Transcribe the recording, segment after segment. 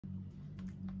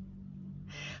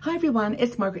Hi everyone,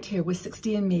 it's Margaret here with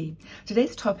 60andMe.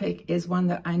 Today's topic is one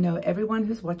that I know everyone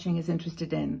who's watching is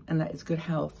interested in, and that is good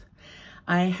health.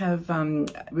 I have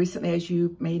recently, as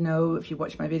you may know, if you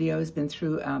watch my videos, been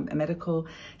through a medical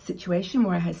situation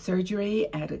where I had surgery.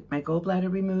 I had my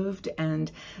gallbladder removed,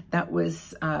 and that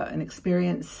was an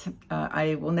experience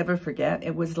I will never forget.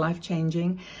 It was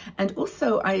life-changing. And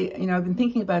also, I've been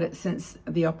thinking about it since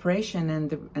the operation and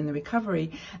the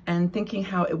recovery, and thinking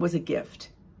how it was a gift.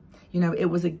 You know, it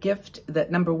was a gift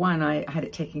that, number one, I had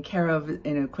it taken care of,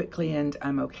 quickly, and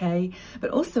I'm okay.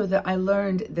 But also that I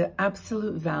learned the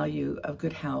absolute value of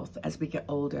good health as we get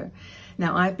older.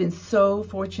 Now, I've been so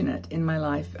fortunate in my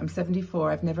life. I'm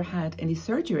 74. I've never had any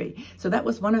surgery. So that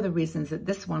was one of the reasons that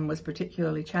this one was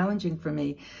particularly challenging for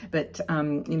me. But, I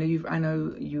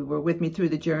know you were with me through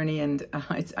the journey, and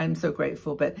I'm so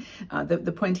grateful. But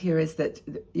the point here is that,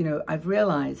 I've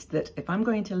realized that if I'm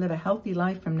going to live a healthy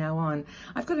life from now on,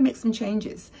 I've got to make some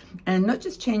changes, and not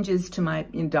just changes to my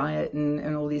diet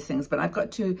and all these things, but I've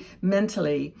got to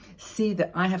mentally see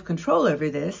that I have control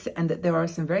over this, and that there are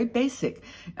some very basic,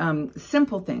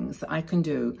 simple things that I can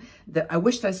do that I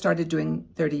wished I started doing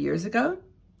 30 years ago.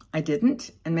 I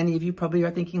didn't, and many of you probably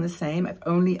are thinking the same. If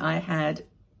only I had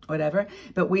whatever,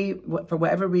 but for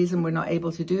whatever reason, we're not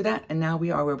able to do that, and now we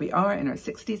are where we are in our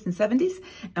 60s and 70s,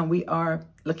 and we are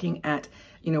looking at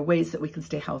ways that we can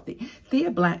stay healthy.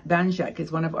 Thea Banjak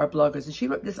is one of our bloggers, and she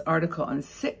wrote this article on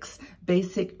 6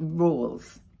 basic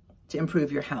rules to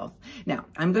improve your health. Now,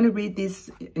 I'm going to read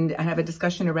these and have a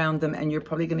discussion around them, and you're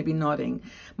probably going to be nodding.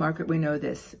 Margaret, we know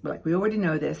this. Like, we already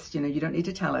know this. You don't need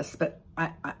to tell us, but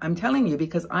I'm telling you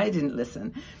because I didn't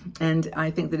listen. And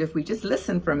I think that if we just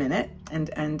listen for a minute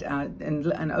and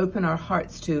open our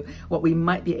hearts to what we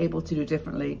might be able to do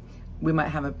differently, we might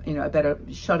have a better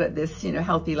shot at this,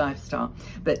 healthy lifestyle.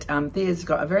 But Thea's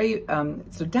got a very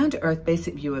sort of down-to-earth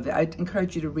basic view of it. I'd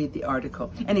encourage you to read the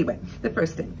article. Anyway, the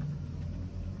first thing.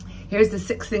 Here's the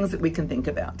 6 things that we can think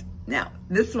about. Now,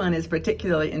 this one is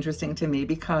particularly interesting to me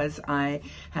because I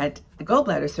had a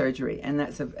gallbladder surgery, and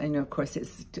that's, of course,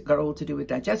 it's got all to do with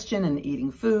digestion and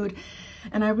eating food.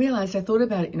 And I thought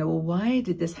about it, well, why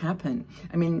did this happen?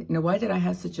 I mean, why did I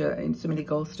have so many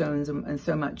gallstones and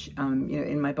so much,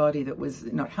 in my body that was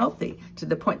not healthy, to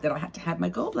the point that I had to have my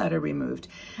gallbladder removed?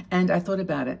 And I thought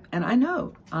about it, and I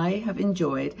know I have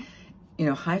enjoyed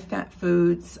high-fat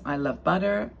foods. I love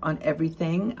butter on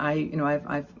everything.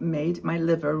 I've made my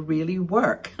liver really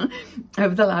work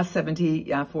over the last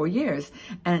 74 years,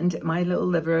 and my little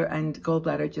liver and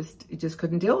gallbladder just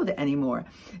couldn't deal with it anymore.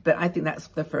 But I think that's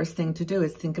the first thing to do,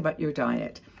 is think about your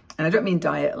diet. And I don't mean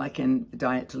diet like in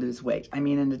diet to lose weight. I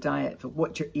mean in a diet for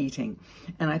what you're eating.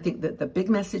 And I think that the big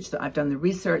message that I've done the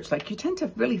research, like, you tend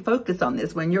to really focus on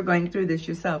this when you're going through this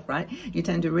yourself, right? You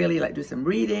tend to really do some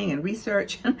reading and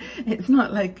research. It's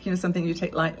not like, something you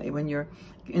take lightly when you're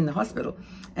in the hospital.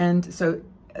 And so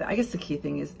I guess the key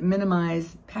thing is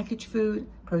minimize packaged food,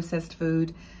 processed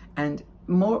food, and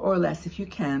more or less, if you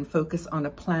can, focus on a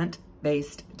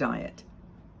plant-based diet.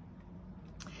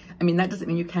 I mean, that doesn't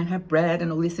mean you can't have bread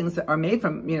and all these things that are made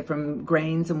from, from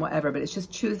grains and whatever, but it's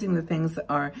just choosing the things that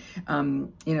are,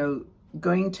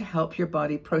 going to help your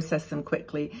body process them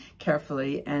quickly,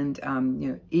 carefully, and,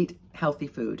 eat healthy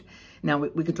food. Now,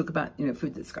 we could talk about,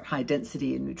 food that's got high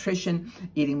density in nutrition,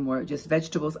 eating more just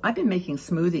vegetables. I've been making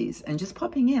smoothies and just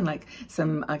popping in like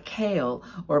some kale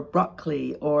or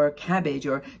broccoli or cabbage,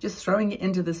 or just throwing it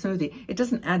into the smoothie. It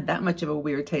doesn't add that much of a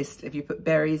weird taste if you put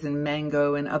berries and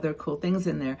mango and other cool things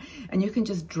in there. And you can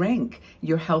just drink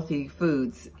your healthy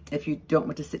foods if you don't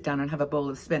want to sit down and have a bowl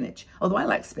of spinach. Although I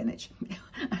like spinach.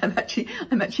 I'm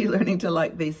actually learning to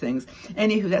like these things.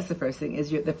 Anywho, that's the first thing, is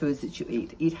the foods that you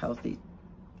eat. Eat healthy.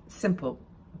 Simple,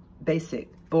 basic,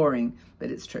 boring, but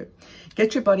it's true.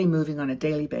 Get your body moving on a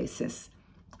daily basis.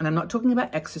 And I'm not talking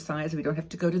about exercise. We don't have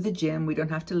to go to the gym. We don't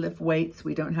have to lift weights.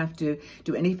 We don't have to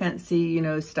do any fancy,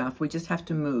 stuff. We just have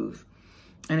to move.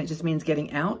 And it just means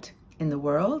getting out in the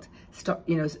world, start,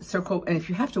 circle. And if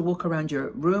you have to walk around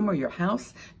your room or your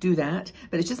house, do that.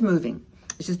 But it's just moving.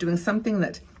 It's just doing something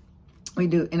that we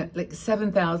do like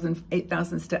 7,000,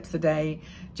 8,000 steps a day.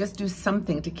 Just do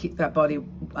something to keep that body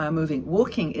moving.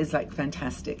 Walking is like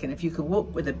fantastic. And if you can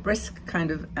walk with a brisk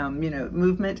kind of,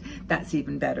 movement, that's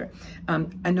even better.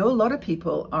 I know a lot of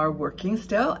people are working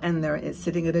still, and they're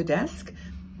sitting at a desk.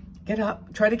 Get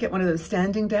up, try to get one of those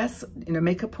standing desks,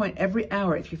 make a point every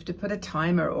hour. If you have to put a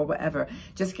timer or whatever,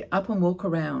 just get up and walk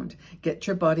around, get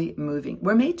your body moving.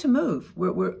 We're made to move.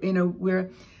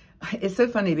 It's so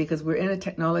funny because we're in a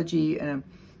technology, an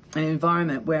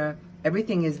environment where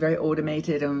everything is very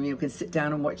automated, and you can sit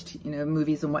down and watch,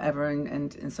 movies and whatever,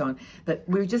 and so on. But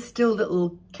we're just still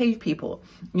little cave people.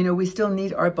 We still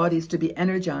need our bodies to be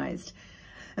energized,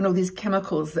 and all these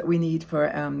chemicals that we need for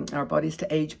our bodies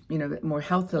to age, more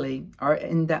healthily are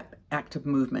in that act of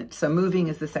movement. So moving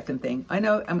is the second thing. I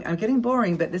know I'm getting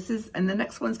boring, but and the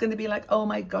next one's going to be like, oh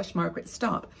my gosh, Margaret,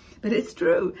 stop. But it's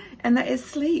true, and that is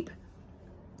sleep.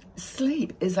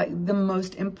 Sleep is like the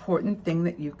most important thing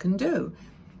that you can do.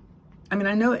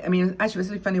 Actually, it was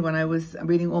really funny when I was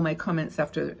reading all my comments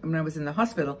when I was in the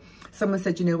hospital. Someone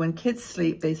said, when kids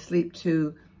sleep, they sleep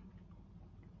to,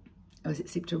 is it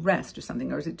sleep to rest or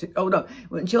something? Or is it to, oh no,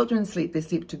 when children sleep, they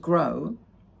sleep to grow.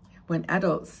 When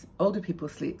adults, older people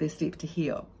sleep, they sleep to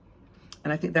heal.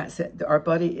 And I think that's it. Our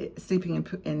body, sleeping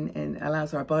in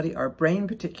allows our body, our brain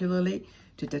particularly,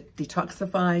 to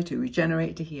detoxify, to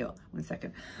regenerate, to heal. One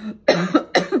second.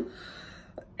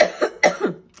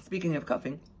 Speaking of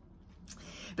coughing.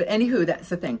 But anywho, that's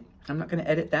the thing. I'm not going to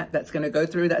edit that. That's going to go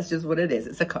through. That's just what it is.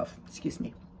 It's a cough. Excuse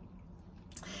me.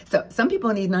 So some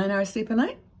people need 9 hours sleep a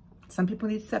night. Some people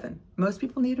need 7. Most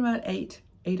people need around 8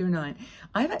 or 9.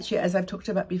 I've actually, as I've talked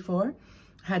about before,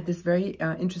 had this very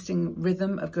interesting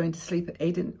rhythm of going to sleep at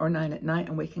 8 or 9 at night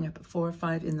and waking up at 4 or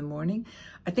 5 in the morning.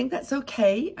 I think that's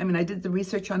okay. I did the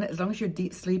research on it. As long as you're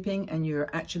deep sleeping and you're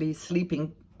actually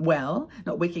sleeping well,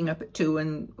 not waking up at 2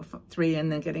 and 3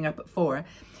 and then getting up at 4.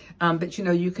 But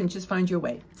you can just find your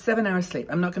way. 7 hours sleep.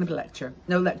 I'm not going to lecture.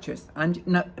 No lectures. I'm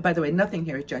not, by the way, nothing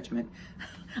here is judgment.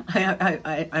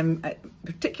 I'm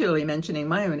particularly mentioning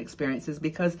my own experiences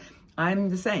because I'm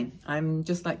the same. I'm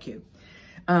just like you.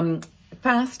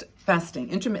 Fasting,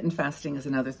 intermittent fasting is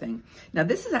another thing. Now,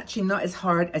 this is actually not as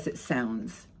hard as it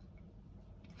sounds.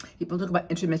 People talk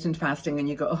about intermittent fasting and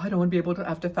you go, oh, I don't want to be able to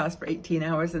have to fast for 18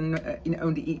 hours and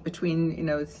only eat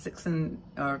between 6 in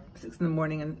the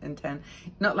morning and 10.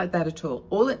 Not like that at all.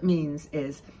 All it means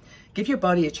is give your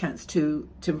body a chance to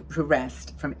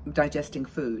rest from digesting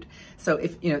food. So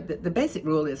if the basic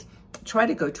rule is try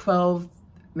to go 12,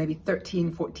 maybe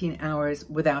 13, 14 hours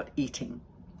without eating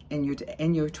in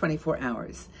your 24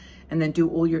 hours. And then do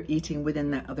all your eating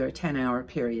within that other 10-hour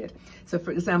period. So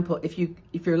for example, if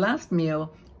your last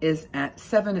meal is at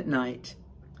 7 at night,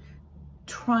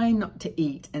 try not to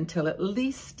eat until at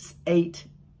least 8,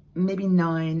 maybe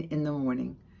 9 in the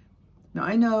morning. Now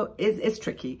I know it's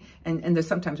tricky, and there's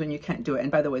sometimes when you can't do it.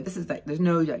 And by the way, this is there's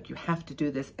no you have to do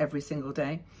this every single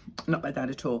day. Not like that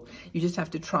at all. You just have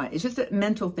to try. It's just a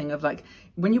mental thing of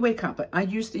when you wake up. I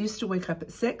used to wake up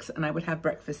at 6 and I would have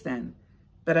breakfast then.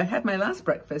 But I had my last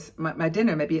breakfast, my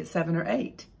dinner maybe at 7 or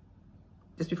 8,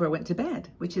 just before I went to bed,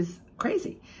 which is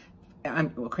crazy.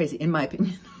 Crazy in my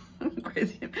opinion.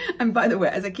 Crazy. And by the way,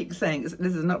 as I keep saying,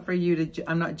 this is not for you to,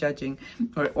 I'm not judging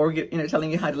or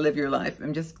telling you how to live your life.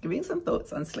 I'm just giving some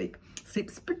thoughts on sleep.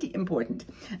 Sleep's pretty important.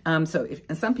 And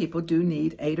some people do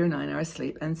need 8 or 9 hours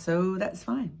sleep, and so that's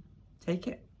fine. Take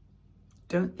it.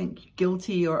 Don't think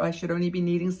guilty or I should only be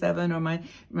needing 7, or my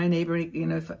neighbor,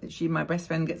 my best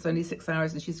friend gets only 6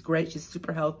 hours and she's great, she's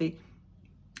super healthy.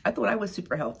 I thought I was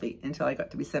super healthy until I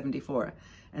got to be 74,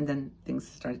 and then things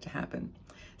started to happen.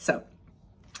 So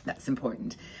that's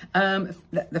important.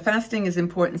 The fasting is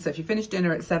important. So if you finish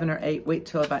dinner at 7 or 8, wait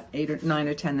till about 8 or 9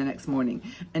 or 10 the next morning,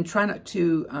 and try not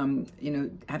to,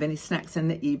 have any snacks in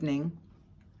the evening.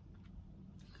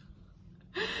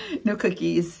 No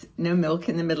cookies, no milk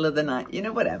in the middle of the night,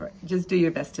 whatever. Just do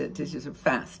your best to just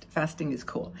fast. Fasting is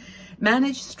cool.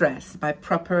 Manage stress by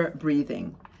proper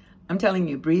breathing. I'm telling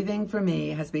you, breathing for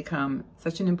me has become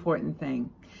such an important thing.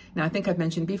 Now, I think I've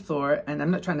mentioned before, and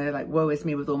I'm not trying to woe is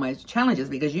me with all my challenges,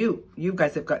 because you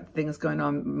guys have got things going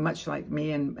on much like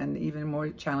me and even more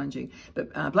challenging.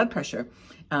 But blood pressure,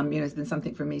 has been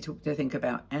something for me to think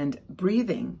about. And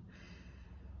breathing,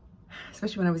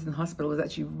 especially when I was in the hospital, was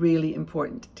actually really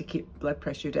important to keep blood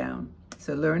pressure down.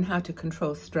 So learn how to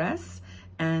control stress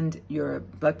and your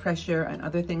blood pressure and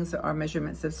other things that are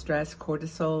measurements of stress,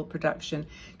 cortisol production.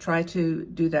 Try to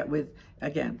do that with,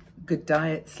 again, good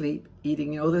diet, sleep,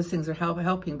 eating. All those things are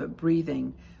helping, but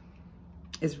breathing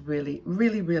is really,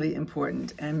 really, really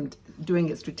important. And doing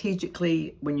it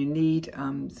strategically when you need,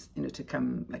 to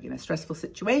come in a stressful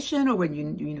situation, or when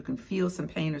you can feel some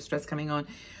pain or stress coming on.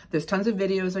 There's tons of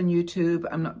videos on YouTube.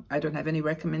 I don't have any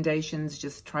recommendations.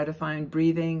 Just try to find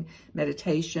breathing,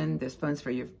 meditation. There's phones for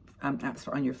your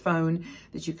apps on your phone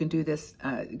that you can do this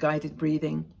guided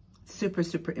breathing. Super,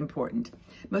 super important.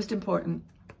 Most important.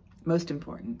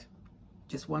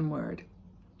 Just one word.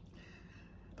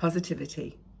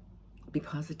 Positivity. Be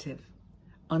positive.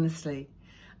 Honestly,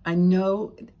 I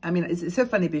know, I mean, it's so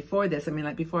funny before this. I mean,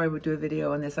 like before I would do a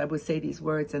video on this, I would say these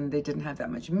words and they didn't have that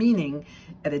much meaning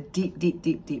at a deep, deep,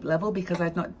 deep, deep level because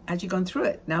I've not actually gone through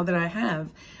it. Now that I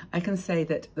have, I can say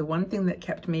that the one thing that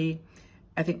kept me,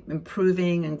 I think,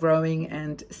 improving and growing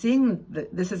and seeing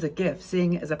that this is a gift,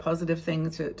 seeing it as a positive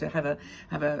thing to have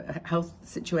a health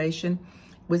situation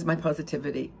was my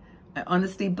positivity. I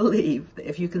honestly believe that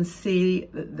if you can see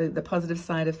the positive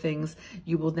side of things,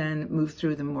 you will then move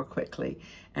through them more quickly.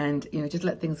 And, you know, just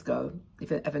let things go.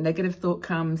 If a negative thought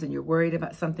comes and you're worried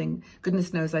about something,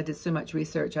 goodness knows I did so much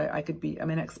research. I'm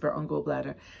an expert on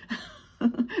gallbladder.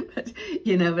 But,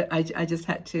 you know, but I just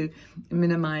had to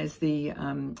minimize the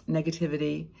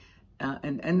negativity.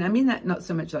 And I mean that not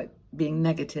so much like being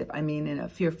negative. I mean in a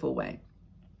fearful way.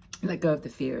 Let go of the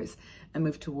fears and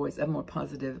move towards a more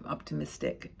positive,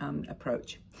 optimistic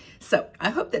approach. So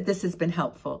I hope that this has been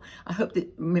helpful. I hope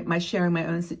that my sharing my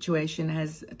own situation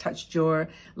has touched your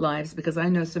lives, because I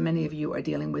know so many of you are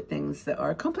dealing with things that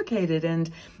are complicated, and,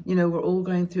 you know, we're all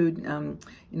going through,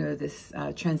 you know, this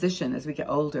transition as we get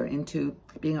older into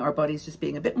being, our bodies just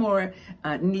being a bit more,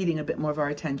 needing a bit more of our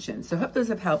attention. So I hope those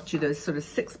have helped you, those sort of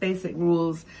 6 basic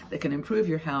rules that can improve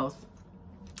your health,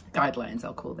 guidelines,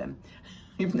 I'll call them.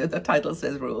 Even though the title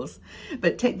says rules.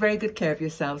 But take very good care of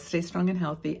yourselves, stay strong and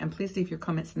healthy, and please leave your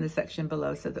comments in the section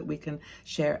below so that we can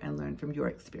share and learn from your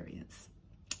experience.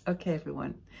 Okay,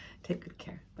 everyone, take good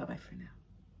care. Bye-bye for now.